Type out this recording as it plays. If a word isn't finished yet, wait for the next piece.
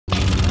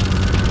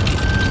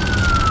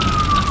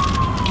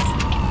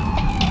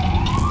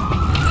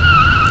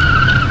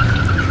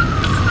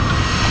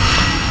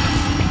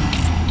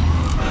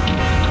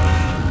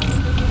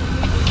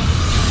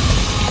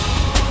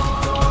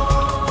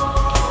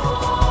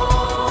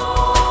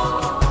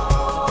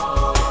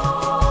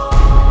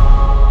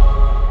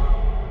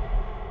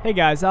Hey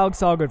guys, Alex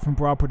Allgood from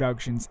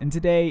braproductions, and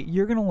today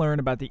you're going to learn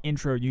about the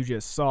intro you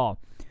just saw.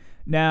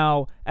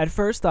 Now, at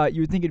first thought,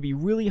 you would think it'd be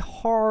really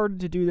hard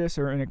to do this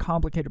or in a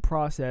complicated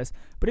process,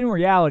 but in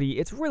reality,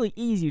 it's really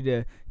easy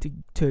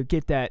to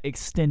get that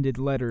extended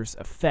letters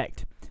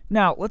effect.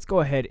 Now, let's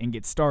go ahead and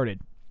get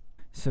started.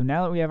 So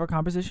now that we have our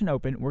composition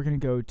open, we're going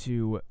to go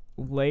to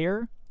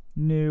Layer,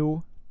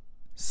 New,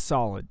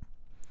 Solid.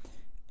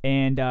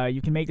 And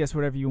you can make this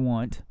whatever you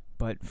want,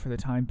 but for the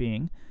time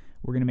being,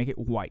 we're going to make it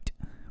white.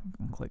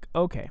 And click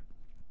OK.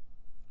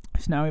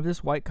 So now we have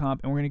this white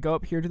comp, and we're going to go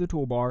up here to the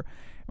toolbar,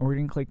 and we're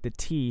going to click the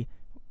T,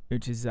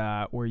 which is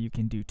where you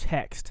can do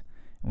text.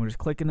 And we'll just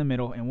click in the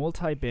middle, and we'll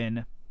type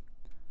in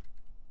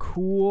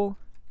cool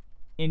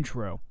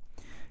intro.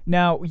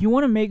 Now, you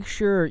want to make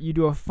sure you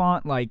do a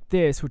font like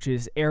this, which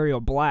is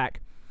Arial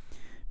Black,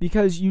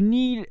 because you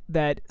need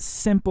that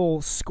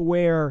simple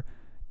square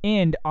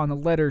end on the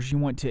letters you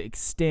want to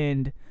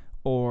extend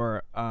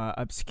or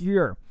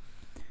obscure.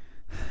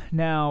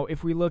 Now,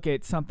 if we look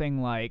at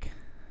something like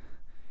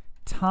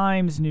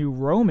Times New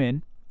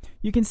Roman,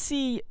 you can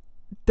see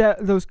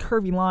that those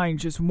curvy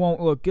lines just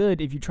won't look good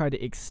if you try to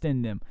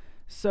extend them.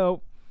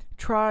 So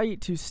try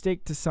to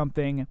stick to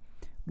something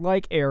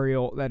like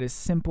Arial that is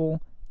simple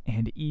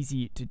and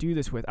easy to do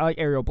this with. I like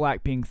Arial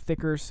Black being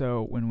thicker,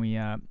 so when we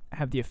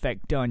have the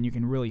effect done, you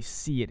can really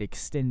see it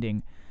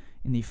extending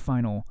in the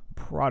final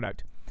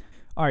product.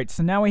 Alright,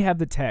 so now we have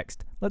the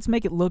text. Let's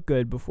make it look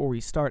good before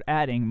we start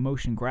adding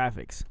motion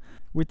graphics.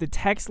 With the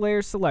text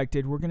layer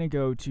selected, we're going to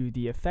go to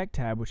the Effect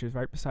tab, which is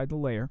right beside the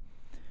layer,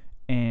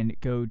 and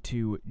go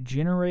to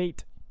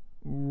Generate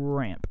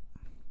Ramp.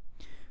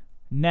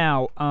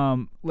 Now,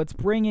 let's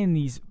bring in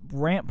these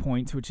ramp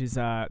points, which is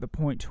the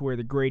point to where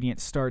the gradient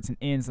starts and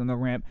ends on the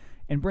ramp,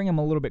 and bring them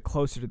a little bit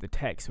closer to the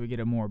text so we get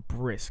a more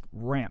brisk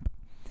ramp.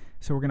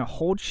 So we're going to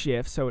hold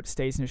Shift so it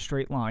stays in a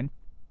straight line,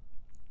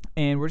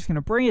 and we're just going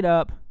to bring it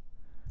up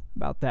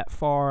about that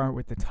far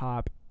with the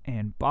top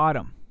and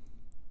bottom.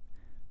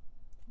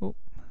 Oh,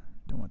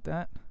 don't want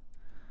that.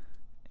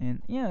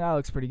 And yeah, that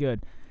looks pretty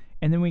good.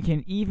 And then we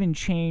can even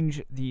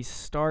change the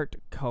start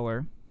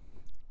color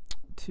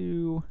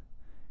to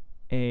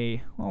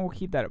a, well, we'll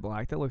keep that at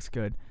black. That looks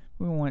good.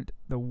 We want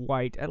the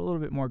white at a little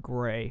bit more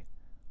gray.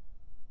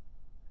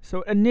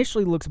 So it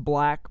initially looks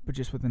black, but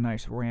just with a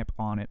nice ramp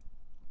on it.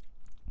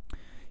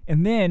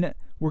 And then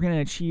we're going to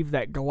achieve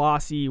that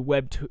Glossy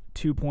Web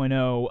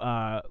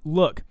 2.0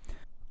 look.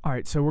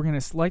 Alright, so we're going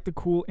to select the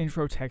cool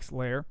intro text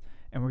layer,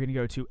 and we're going to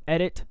go to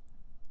Edit,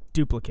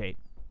 Duplicate.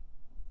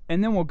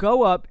 And then we'll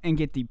go up and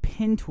get the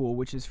Pen tool,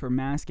 which is for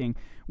masking.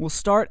 We'll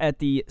start at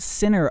the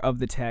center of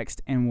the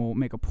text, and we'll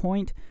make a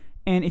point.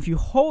 And if you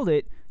hold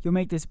it, you'll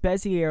make this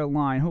Bezier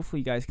line.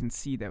 Hopefully you guys can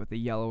see that with the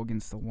yellow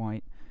against the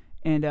white.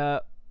 And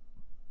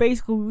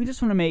basically, we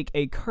just want to make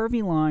a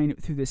curvy line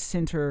through the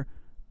center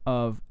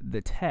of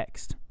the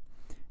text.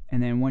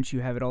 And then once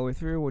you have it all the way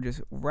through, we'll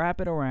just wrap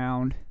it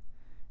around,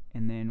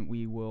 and then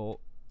we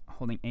will,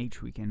 holding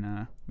H, we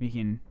can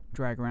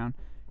drag around,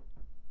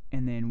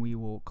 and then we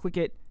will click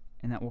it,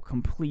 and that will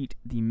complete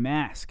the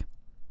mask.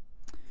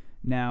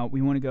 Now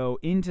we want to go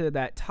into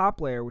that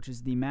top layer, which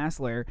is the mask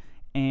layer,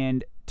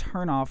 and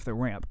turn off the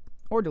ramp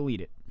or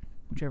delete it,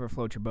 whichever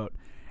floats your boat.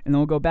 And then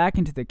we'll go back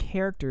into the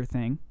character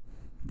thing,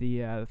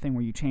 the thing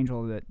where you change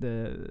all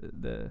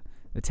the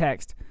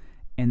text,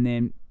 and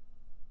then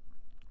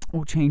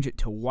we'll change it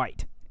to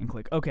white and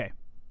click OK.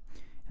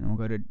 And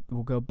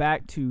we'll go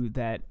back to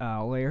that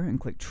layer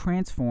and click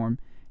Transform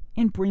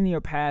and bring the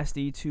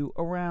opacity to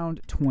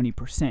around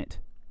 20%.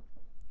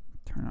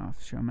 Turn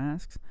off Show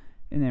Masks,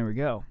 and there we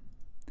go.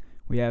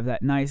 We have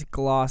that nice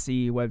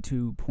glossy Web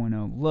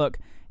 2.0 look,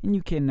 and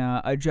you can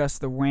adjust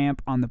the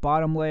ramp on the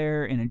bottom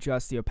layer and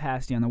adjust the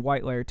opacity on the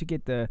white layer to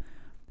get the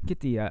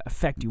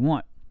effect you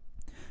want.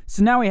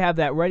 So now we have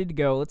that ready to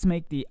go. Let's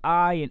make the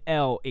I and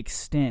L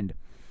extend.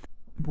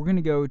 We're going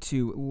to go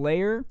to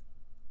Layer,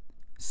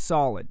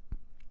 Solid,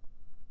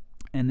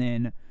 and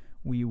then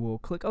we will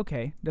click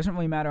OK. Doesn't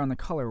really matter on the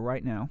color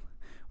right now.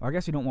 Well, I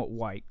guess we don't want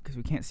white because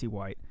we can't see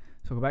white.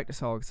 So go back to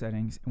Solid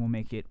Settings, and we'll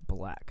make it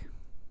black.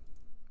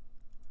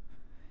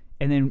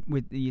 And then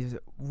with these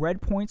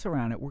red points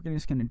around it, we're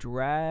just going to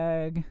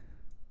drag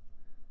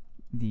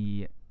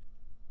the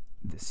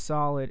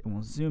solid, and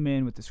we'll zoom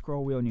in with the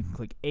scroll wheel, and you can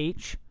click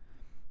H,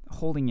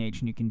 holding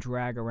H, and you can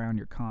drag around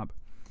your comp.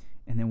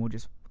 And then we'll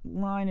just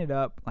line it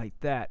up like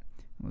that.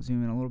 We'll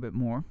zoom in a little bit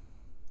more,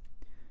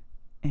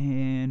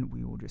 and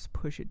we will just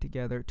push it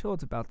together till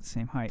it's about the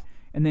same height.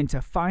 And then to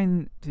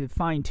fine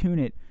tune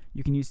it,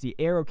 you can use the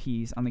arrow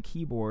keys on the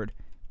keyboard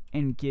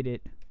and get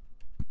it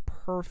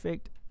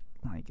perfect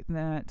like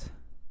that.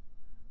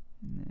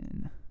 And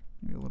then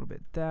maybe a little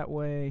bit that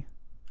way.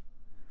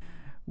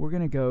 We're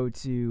going to go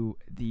to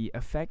the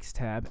Effects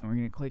tab, and we're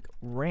going to click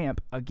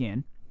Ramp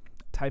again.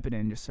 Type it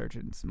in, just search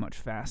it, it's much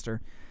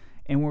faster.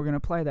 And we're going to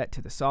apply that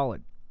to the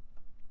solid.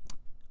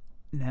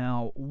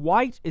 Now,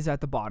 white is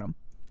at the bottom,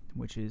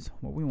 which is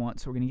what we want.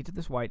 So we're going to get to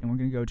this white, and we're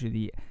going to go to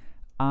the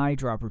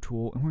eyedropper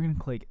tool, and we're going to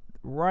click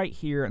right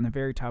here on the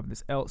very top of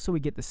this L so we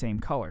get the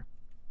same color.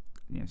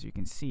 as you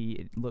can see,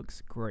 it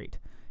looks great.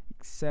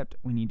 Except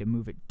we need to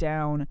move it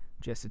down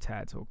just a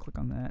tad. So we'll click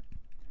on that,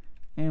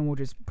 and we'll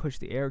just push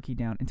the arrow key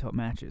down until it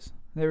matches.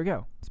 There we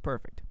go. It's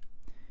perfect.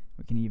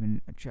 We can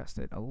even adjust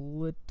it a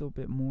little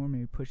bit more.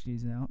 Maybe push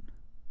these out.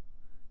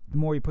 The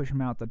more you push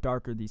them out, the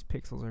darker these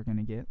pixels are going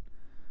to get.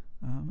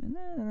 And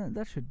then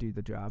that should do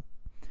the job.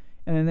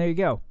 And then there you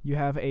go. You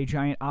have a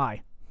giant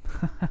eye.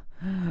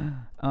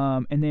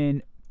 And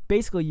then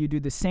basically you do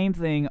the same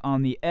thing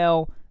on the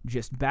L,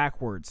 just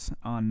backwards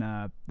on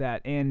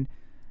that. And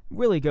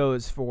really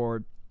goes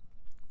for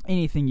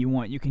anything you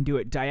want. You can do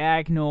it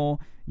diagonal.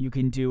 You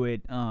can do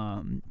it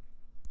coming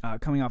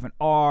off an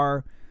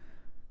R.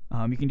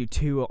 You can do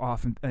 2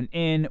 off an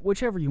N,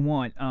 whichever you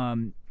want.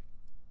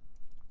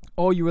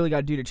 All you really got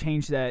to do to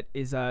change that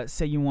is,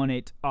 say you want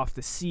it off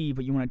the C,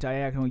 but you want it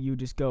diagonal, you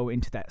just go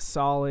into that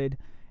solid,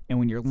 and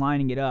when you're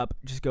lining it up,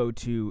 just go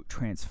to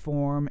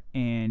transform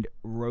and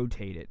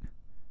rotate it.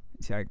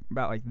 See,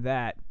 about like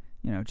that,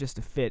 just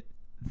to fit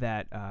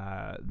that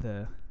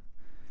the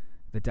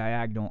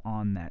diagonal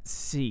on that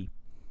C.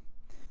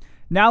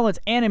 Now let's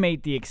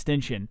animate the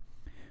extension.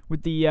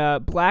 With the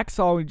black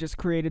saw we just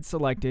created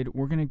selected,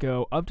 we're going to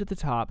go up to the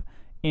top,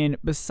 and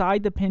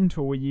beside the pen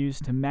tool we use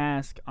to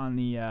mask on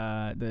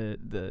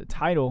the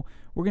title,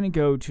 we're going to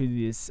go to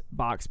this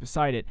box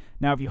beside it.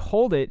 Now if you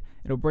hold it,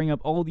 it'll bring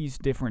up all these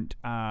different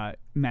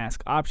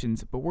mask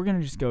options, but we're going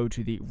to just go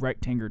to the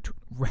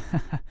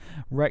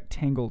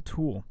rectangle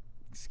tool,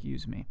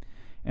 excuse me.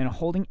 And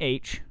holding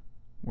H,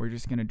 we're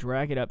just going to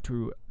drag it up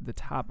to the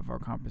top of our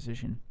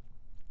composition.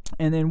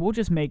 And then we'll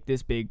just make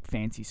this big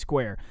fancy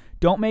square.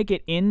 Don't make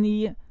it in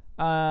the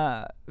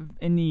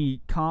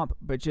comp,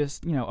 but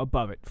just,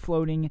 above it,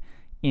 floating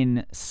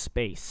in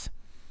space.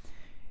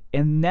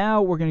 And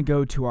now we're going to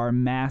go to our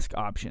mask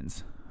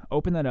options.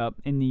 Open that up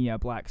in the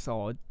black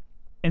solid.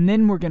 And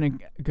then we're going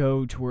to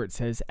go to where it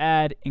says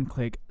add and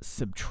click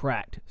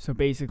subtract. So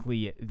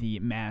basically the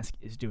mask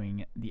is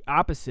doing the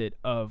opposite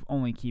of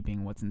only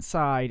keeping what's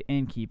inside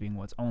and keeping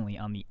what's only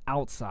on the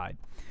outside.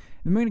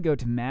 Then we're going to go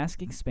to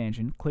mask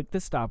expansion, click the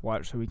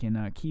stopwatch so we can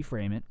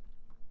keyframe it.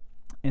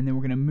 And then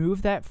we're going to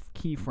move that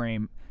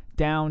keyframe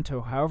down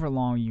to however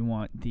long you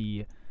want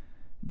the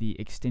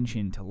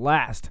extension to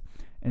last.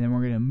 And then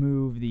we're going to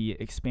move the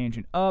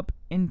expansion up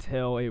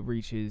until it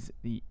reaches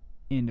the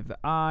end of the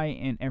eye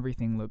and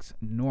everything looks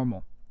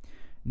normal.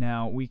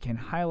 Now we can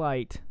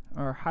highlight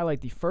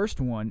the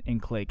first one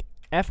and click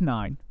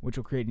F9, which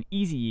will create an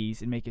easy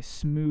ease and make a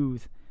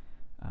smooth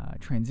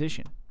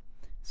transition.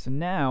 So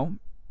now,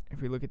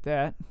 if we look at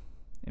that,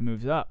 it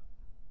moves up.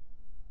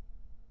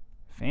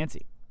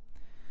 Fancy.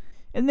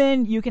 And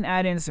then you can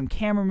add in some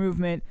camera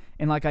movement,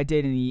 and like I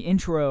did in the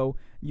intro,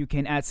 you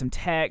can add some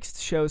text,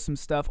 show some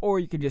stuff, or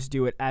you can just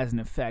do it as an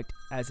effect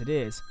as it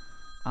is.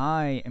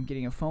 I am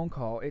getting a phone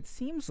call. It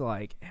seems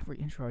like every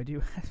intro I do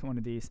has one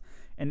of these,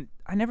 and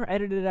I never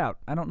edited it out.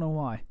 I don't know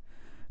why.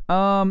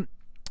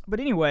 But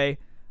anyway,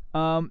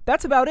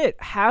 that's about it.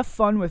 Have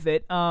fun with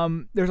it.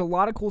 There's a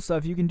lot of cool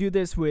stuff. You can do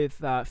this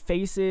with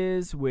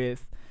faces,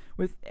 with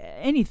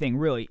anything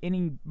really,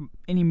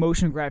 any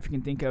motion graphic you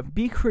can think of.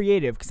 Be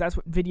creative, because that's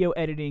what video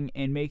editing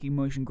and making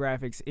motion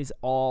graphics is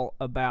all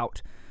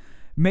about.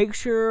 Make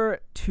sure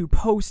to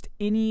post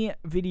any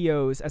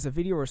videos as a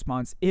video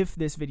response if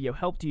this video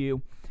helped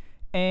you,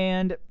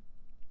 and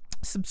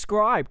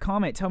subscribe,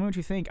 comment, tell me what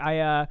you think.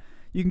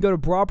 You can go to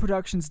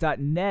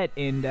braproductions.net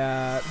and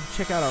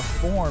check out our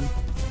form,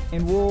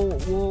 and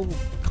we'll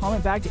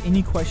comment back to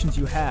any questions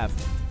you have.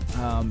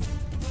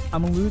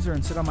 I'm a loser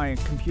and sit on my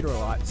computer a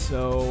lot,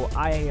 so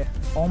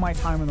all my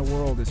time in the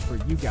world is for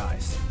you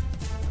guys.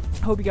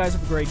 I hope you guys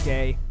have a great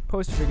day.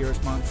 Post a video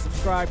response,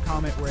 subscribe,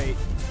 comment, rate,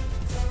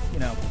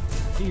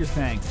 do your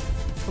thing.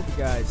 Hope you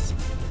guys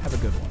have a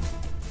good one.